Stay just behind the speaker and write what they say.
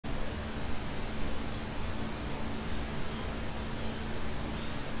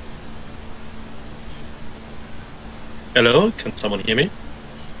Hello, can someone hear me?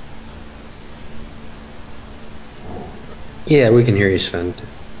 Yeah, we can hear you, Svante.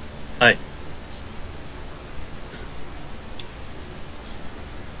 Hi.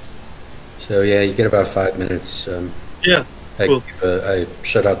 So yeah, you get about 5 minutes. Yeah, cool. I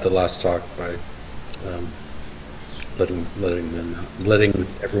shut out the last talk by letting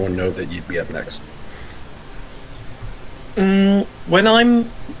everyone know that you'd be up next. When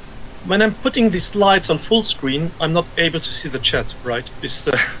I'm putting the slides on full screen, I'm not able to see the chat, right?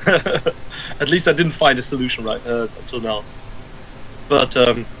 At least I didn't find a solution right until now. But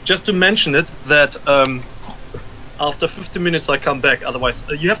just to mention it, that after 15 minutes I come back. Otherwise,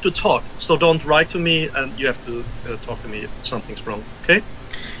 you have to talk. So don't write to me, and you have to talk to me if something's wrong. Okay?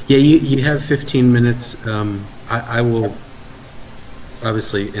 Yeah, you have 15 minutes. I will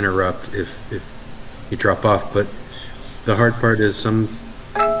obviously interrupt if you drop off, but the hard part is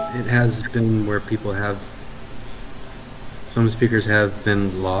it has been where some speakers have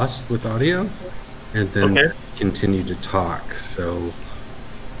been lost with audio and then continue to talk. So,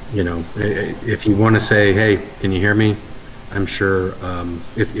 you know, if you want to say, hey, can you hear me? I'm sure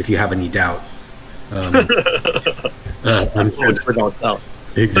if you have any doubt. I'm sure without doubt.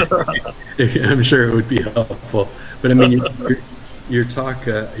 Exactly. I'm sure it would be helpful. But I mean, your talk,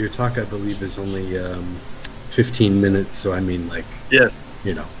 I believe, is only 15 minutes. So I mean, like, yes,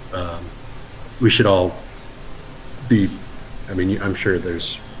 you know, we should all be. I mean, I'm sure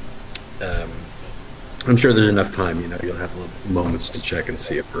there's enough time. You know, you'll have moments to check and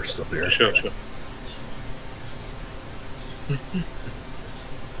see if we're still there. Sure.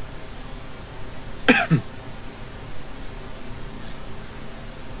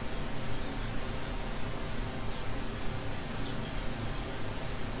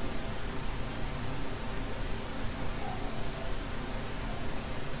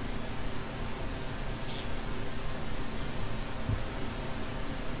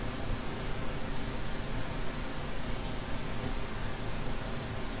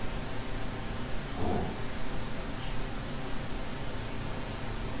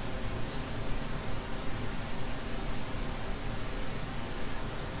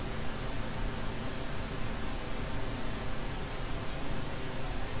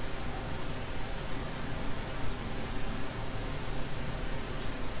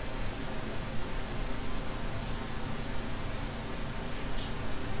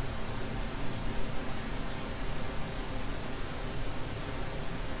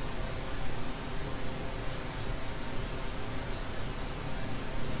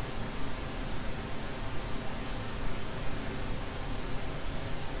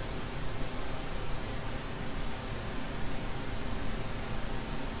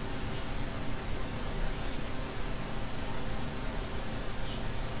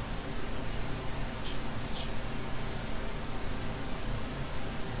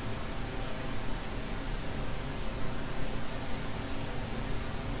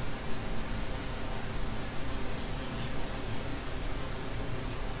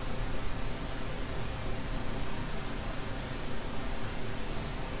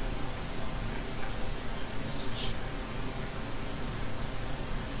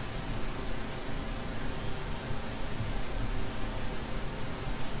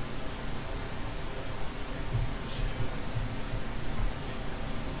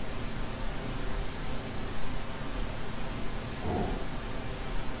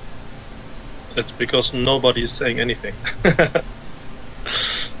 That's because nobody is saying anything.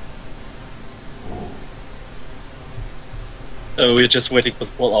 We're just waiting for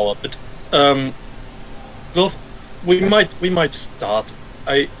the full hour, but well, we might start.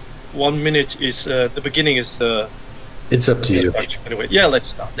 1 minute is the beginning is. It's up to you. Anyway, yeah, let's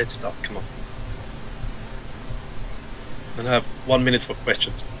start. Come on. And I have 1 minute for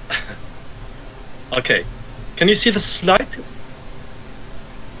questions. Okay, can you see the slide?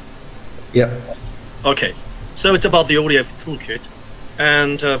 Yep. Okay, so it's about the ODF Toolkit.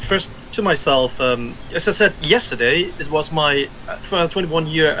 And first to myself, as I said yesterday, it was my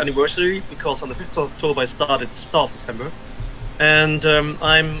 21-year anniversary, because on the 5th of October I started staff assembler. And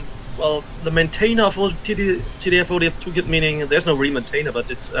I'm, well, the maintainer of TDF ODF Toolkit, meaning there's no real maintainer, but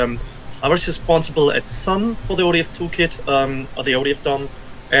it's I was responsible at Sun for the ODF Toolkit, or the ODF DOM,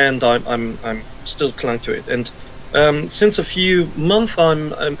 and I'm still clung to it. And since a few months,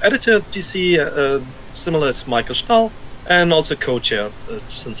 I'm editor at DC, similar as Michael Stahl, and also co-chair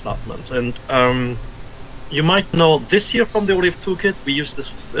since last month. And you might know this year from the ODF Toolkit, we used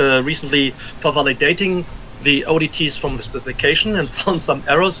this recently for validating the ODTs from the specification and found some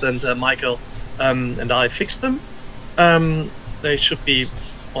errors, and Michael and I fixed them. They should be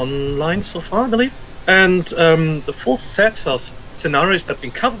online so far, I believe. And the full set of scenarios that have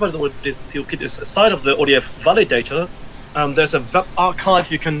been covered by the ODF Toolkit is aside of the ODF validator. There's a web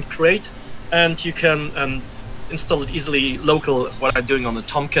archive you can create, and you can install it easily local, what I'm doing on the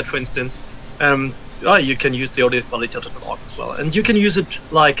Tomcat, for instance. You can use the ODF validator.org as well. And you can use it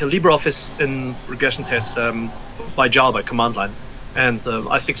like a LibreOffice in regression tests by Java, command line. And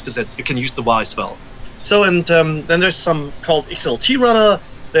I fixed it that you can use the Y as well. So, and then there's some called XLT runner.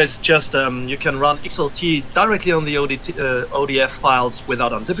 There's just, you can run XLT directly on the ODF files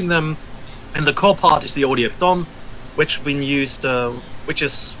without unzipping them. And the core part is the ODF DOM, which been used, which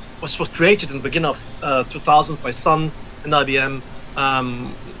was created in the beginning of 2000 by Sun and IBM.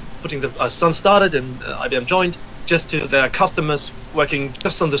 Putting the Sun started and IBM joined, just to their customers working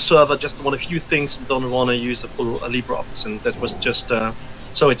just on the server, just want a few things, don't want to use a full LibreOffice, and that was just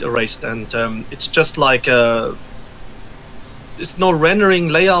so it erased. And it's just like it's no rendering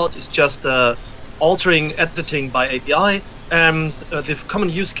layout, it's just altering editing by API. And the common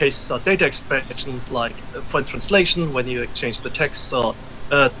use cases are data expressions, like point translation when you exchange the text, or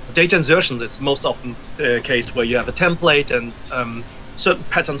data insertion. That's most often the case where you have a template and certain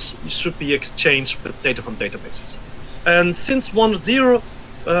patterns should be exchanged with data from databases. And since 1.0,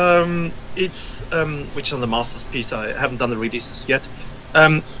 it's which on the master's piece, I haven't done the releases yet,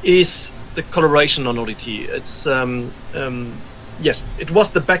 is the collaboration on ODT. It's yes, it was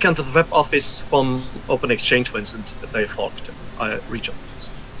the backend of the WebOffice from OpenExchange, for instance, that they forked. I rejoined.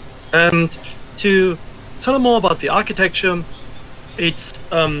 And to tell more about the architecture, it's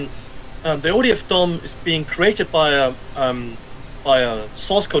the ODF DOM is being created by a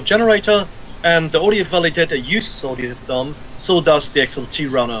source code generator, and the ODF validator uses ODF DOM. So does the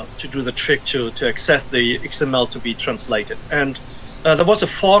XLT runner to do the trick to access the XML to be translated. And there was a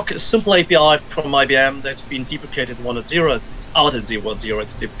fork, a simple API from IBM that's been deprecated in 1.0. It's out in 0.0,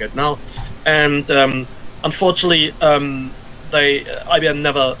 it's deprecated now. And unfortunately, IBM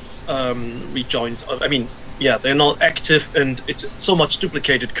never rejoined. I mean, yeah, they're not active, and it's so much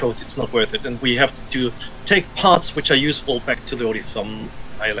duplicated code, it's not worth it. And we have to take parts which are useful back to the ODF DOM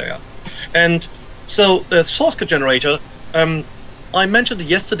high layer. And so the source code generator, I mentioned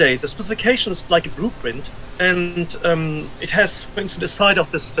yesterday, the specification is like a blueprint, and it has, for instance, the side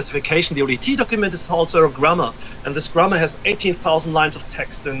of the specification, the ODT document is also a grammar, and this grammar has 18,000 lines of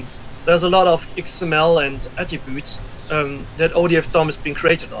text, and there's a lot of XML and attributes that ODF DOM is being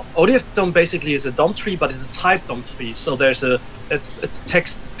created of. ODF DOM basically is a DOM tree, but it's a type DOM tree. So there's it's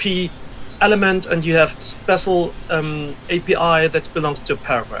text P element, and you have special API that belongs to a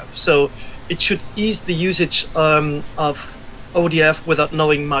paragraph. So it should ease the usage of ODF without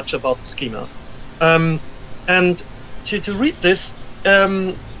knowing much about the schema. And to read this,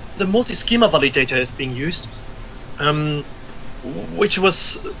 the multi-schema validator is being used, which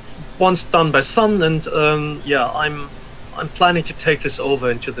was once done by Sun, and yeah, I'm planning to take this over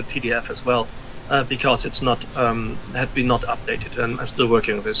into the TDF as well, because it's not had been not updated, and I'm still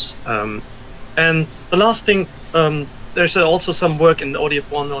working on this. And the last thing, there's also some work in ODF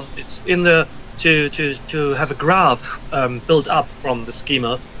 1 on it's in the to have a graph built up from the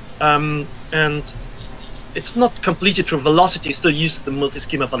schema, and it's not completed through Velocity. Still use the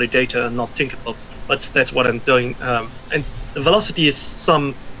multi-schema validator and not Tinkerbell, but that's what I'm doing. And the Velocity is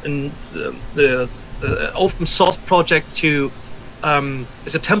some in the open source project to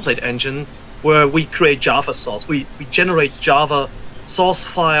is a template engine where we create Java source. We generate Java source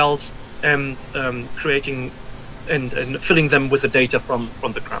files and creating and filling them with the data from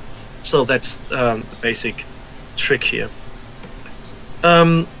the graph. So that's the basic trick here.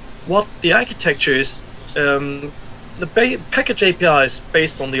 What the architecture is, the package API is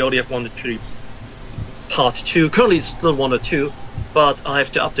based on the ODF 1.3 part 2. Currently it's still 1.2, but I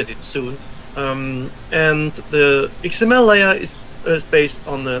have to update it soon. And the XML layer is based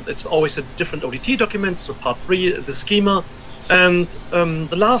on it's always a different ODT document, so part 3, the schema. And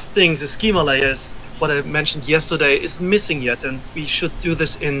the last thing, the schema layer, is what I mentioned yesterday, is missing yet, and we should do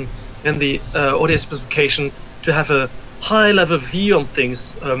this in the ODF specification to have a high-level view on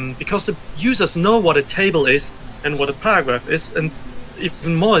things, because the users know what a table is and what a paragraph is, and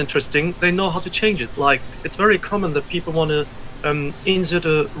even more interesting, they know how to change it. Like, it's very common that people want to insert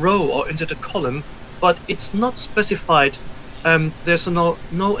a row or insert a column, but it's not specified. There's no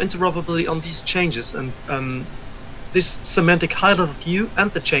interoperability on these changes, and this semantic high-level view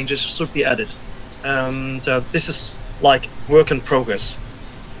and the changes should be added. And this is like work in progress.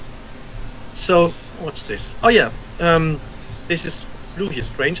 So what's this? Oh yeah, this is blue here,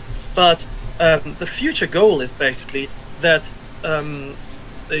 strange. But the future goal is basically that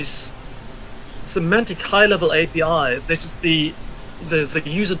this semantic high-level API. This is the the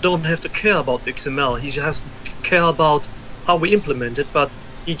user don't have to care about the XML. He has to care about how we implement it, but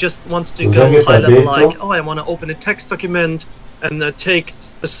he just wants to go high level, like, oh, I want to open a text document and take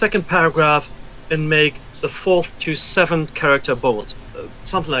the second paragraph and make the 4th to 7th character bold,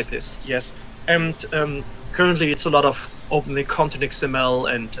 something like this. Yes, and currently it's a lot of opening content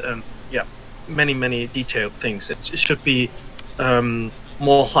XML and yeah, many detailed things. It should be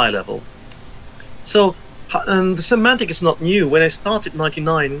more high level. So the semantic is not new. When I started in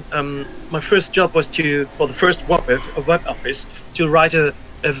 '99, my first job was for the first web office, to write a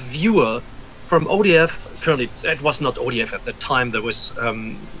viewer from ODF. Currently, it was not ODF at the time. There was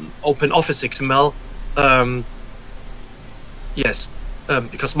OpenOffice XML. Yes,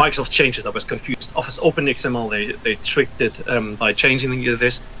 because Microsoft changed it. I was confused. Office Open XML, they tricked it by changing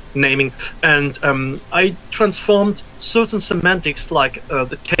this naming, and I transformed certain semantics like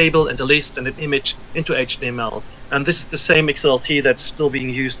the table and the list and an image into HTML. And this is the same XLT that's still being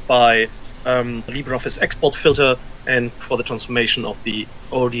used by the LibreOffice export filter and for the transformation of the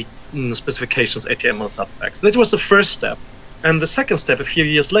OD specifications HTML data packs. That was the first step. And the second step a few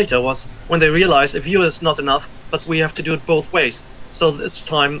years later was when they realized a viewer is not enough, but we have to do it both ways. So it's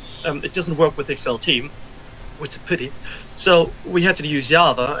time, it doesn't work with XLT, which is a pity. So we had to use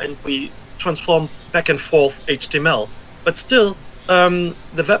Java, and we transformed back and forth HTML. But still,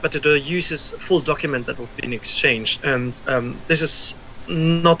 the web editor uses a full document that would be in exchange, and this is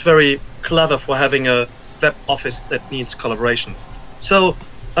not very clever for having a web office that needs collaboration. So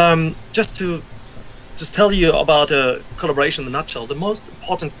just to tell you about collaboration in a nutshell, the most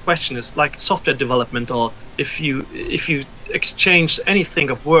important question is like software development, or if you exchange anything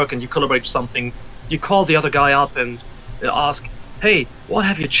of work and you collaborate something, you call the other guy up and ask, hey, what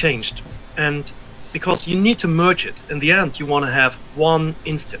have you changed? And because you need to merge it. In the end, you want to have one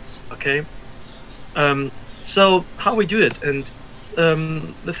instance, okay? So how we do it, and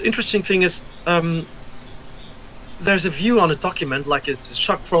the interesting thing is there's a view on a document, like it's a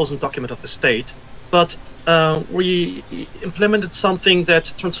shock frozen document of the state, but we implemented something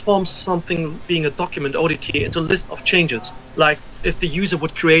that transforms something being a document ODT into a list of changes, like if the user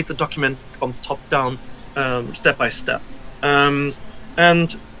would create the document from top down, step by step.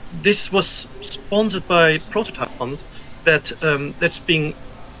 And this was sponsored by Prototype Fund, that's being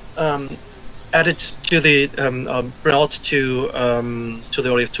added to the brought to the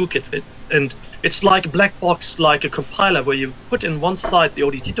ODF Toolkit, and it's like a black box, like a compiler, where you put in one side the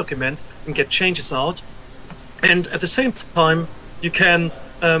ODT document and get changes out, and at the same time you can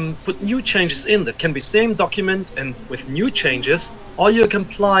put new changes in that can be same document and with new changes, or you can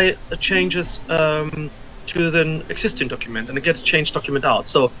apply changes to the existing document and get a changed document out.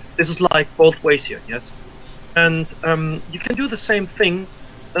 So this is like both ways here, yes. And you can do the same thing.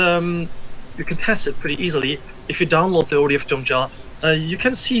 You can test it pretty easily if you download the ODF.jar. You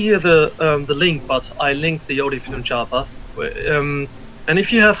can see here the link, but I linked the ODF.jar path. And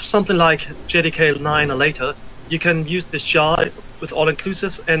if you have something like JDK 9 or later, you can use this jar with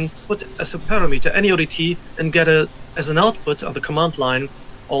all-inclusive and put as a parameter any ODT and get as an output on the command line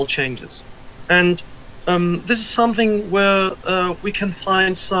all changes. And this is something where we can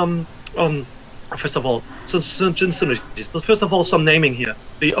find some, first of all, some synergies. But first of all, some naming here.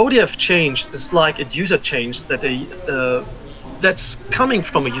 The ODF change is like a user change that that's coming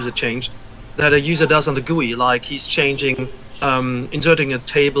from a user change that a user does on the GUI, like he's changing, inserting a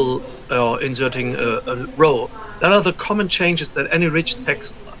table or inserting a row. That are the common changes that any rich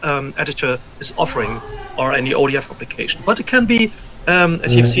text editor is offering, or any ODF application. But it can be,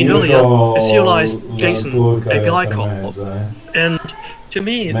 as you've seen earlier, a serialized JSON API call. And to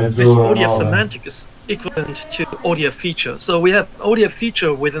me, this ODF semantic is equivalent to ODF feature. So we have ODF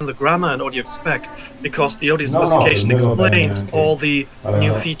feature within the grammar and ODF spec, because the ODF specification explains all the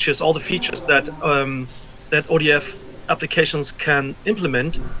new features, all the features that that ODF applications can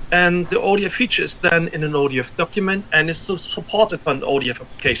implement, and the ODF feature is then in an ODF document and is still supported by ODF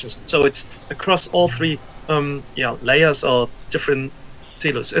applications. So it's across all three layers or different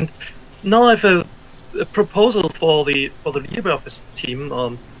silos. And now I have a proposal for the LibreOffice team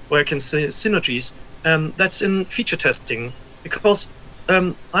where I can see synergies, and that's in feature testing, because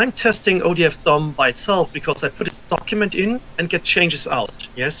I'm testing ODF DOM by itself because I put a document in and get changes out,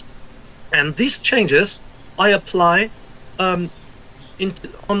 yes? And these changes I apply on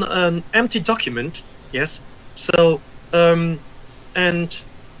an empty document, yes? So, and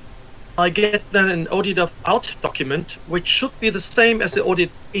I get then an ODF out document, which should be the same as the ODF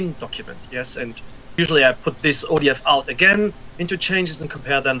in document, yes? And usually I put this ODF out again into changes and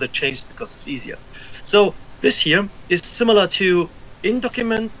compare them the changes because it's easier. So this here is similar to in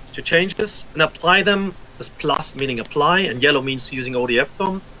document to changes and apply them is plus, meaning apply, and yellow means using ODF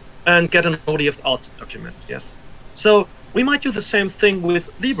DOM, and get an ODF out document. Yes. So we might do the same thing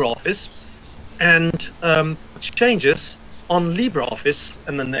with LibreOffice, and changes on LibreOffice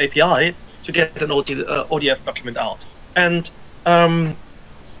and an API to get an ODF document out. And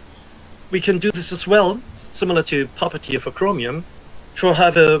we can do this as well, similar to Puppeteer for Chromium, to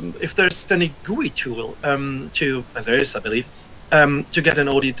have if there's any GUI tool and there is, I believe, to get an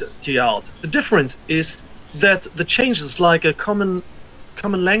ODT out. The difference is that the changes like a common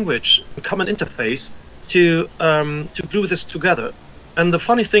language, a common interface to glue this together. And the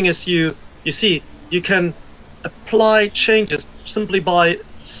funny thing is, you see, you can apply changes simply by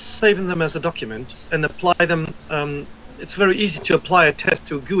saving them as a document and apply them. It's very easy to apply a test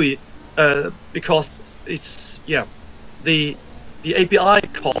to a GUI because it's the API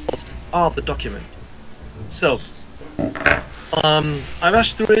calls are the document. So I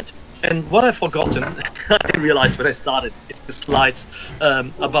rushed through it, and what I've forgotten, I realized when I started, is the slides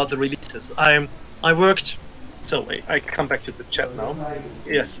about the releases. I worked. So wait, I come back to the chat now.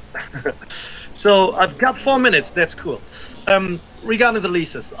 Yes. So I've got 4 minutes. That's cool. Regarding the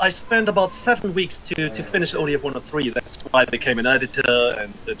releases, I spent about 7 weeks to finish ODF 103. That's why I became an editor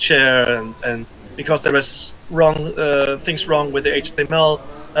and the chair, and because there was things wrong with the HTML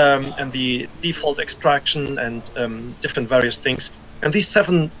and the default extraction and different various things. And these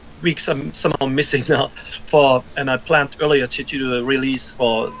 7 weeks I'm somehow missing now and I planned earlier to do a release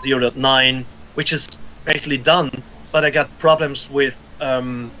for 0.9, which is basically done, but I got problems with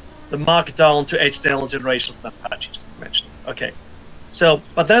the markdown to HTML generation of that patch you just mentioned. Okay, so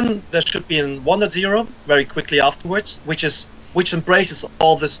but then there should be in 1.0 very quickly afterwards, which embraces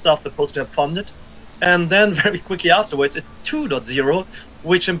all the stuff that Prototype funded, and then very quickly afterwards at 2.0,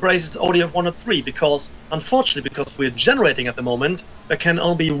 which embraces ODF 103, because unfortunately, because we're generating at the moment, there can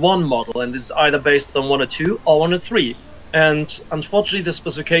only be one model, and this is either based on 102 or 103, and unfortunately the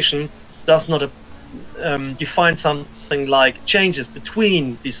specification does not define something like changes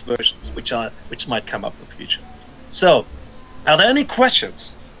between these versions, which might come up in the future. So, are there any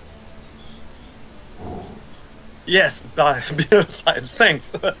questions? Yes, science.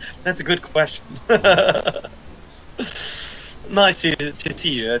 Thanks. That's a good question. Nice to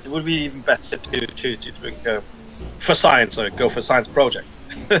see you. It would be even better to go for science or go for science projects.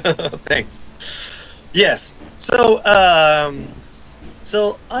 Thanks. Yes. So.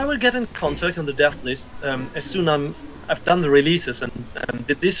 So I will get in contact on the dev list as soon as I've done the releases and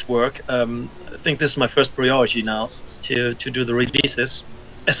did this work. I think this is my first priority now to do the releases,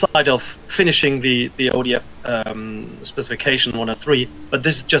 aside of finishing the ODF specification 103. But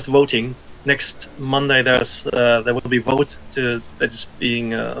this is just voting. Next Monday there will be vote that's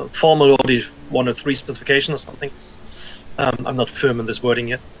being formal ODF 103 specification or something. I'm not firm in this wording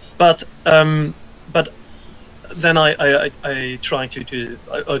yet, but then I'm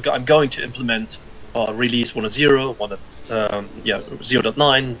going to implement or release 1.0,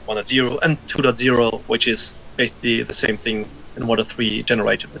 0.9, 1.0, and 2.0, which is basically the same thing in 1.3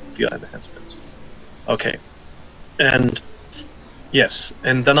 generated with few enhancements. Okay, and yes,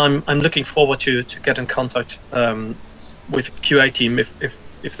 and then I'm looking forward to get in contact with the QA team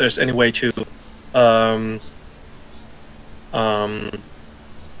if there's any way to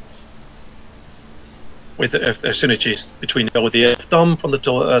if there's synergies between ODF DOM from the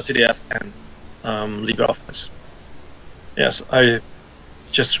TDF and LibreOffice. Yes, I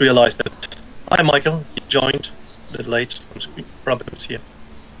just realized that. Hi, Michael. You joined a little late. Some screen problems here.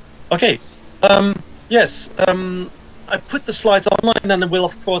 Okay. Yes. I put the slides online, and I will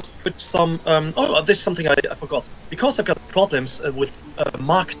of course put some. There's something I forgot. Because I've got problems with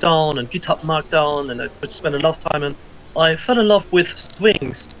Markdown and GitHub Markdown, and I spend a lot of time in. I fell in love with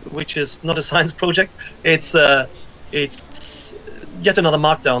Swings, which is not a science project. It's yet another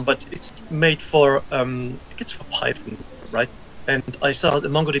Markdown, but it's made for it's for Python, right? And I saw the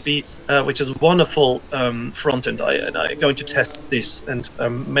MongoDB, which is a wonderful front end. I'm going to test this, and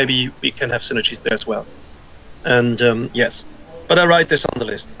maybe we can have synergies there as well. And yes, but I write this on the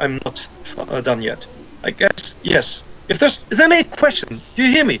list. I'm not done yet. I guess yes. Is there any question? Do you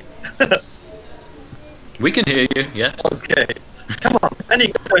hear me? We can hear you, yeah. Okay. Come on, any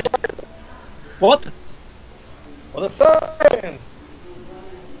question? What? What is science?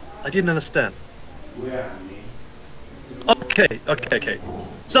 I didn't understand. Okay.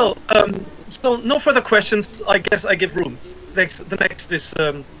 So, so no further questions. I guess I give room. The next is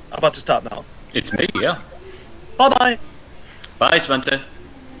about to start now. It's me, yeah. Bye-bye. Bye, Svante.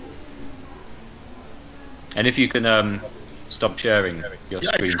 And if you can stop sharing your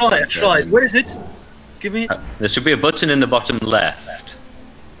screen. I tried. Where is it? Give me. There should be a button in the bottom left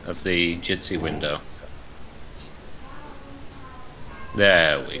of the Jitsi window.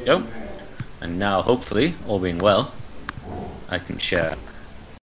 There we go. And now, hopefully, all being well, I can share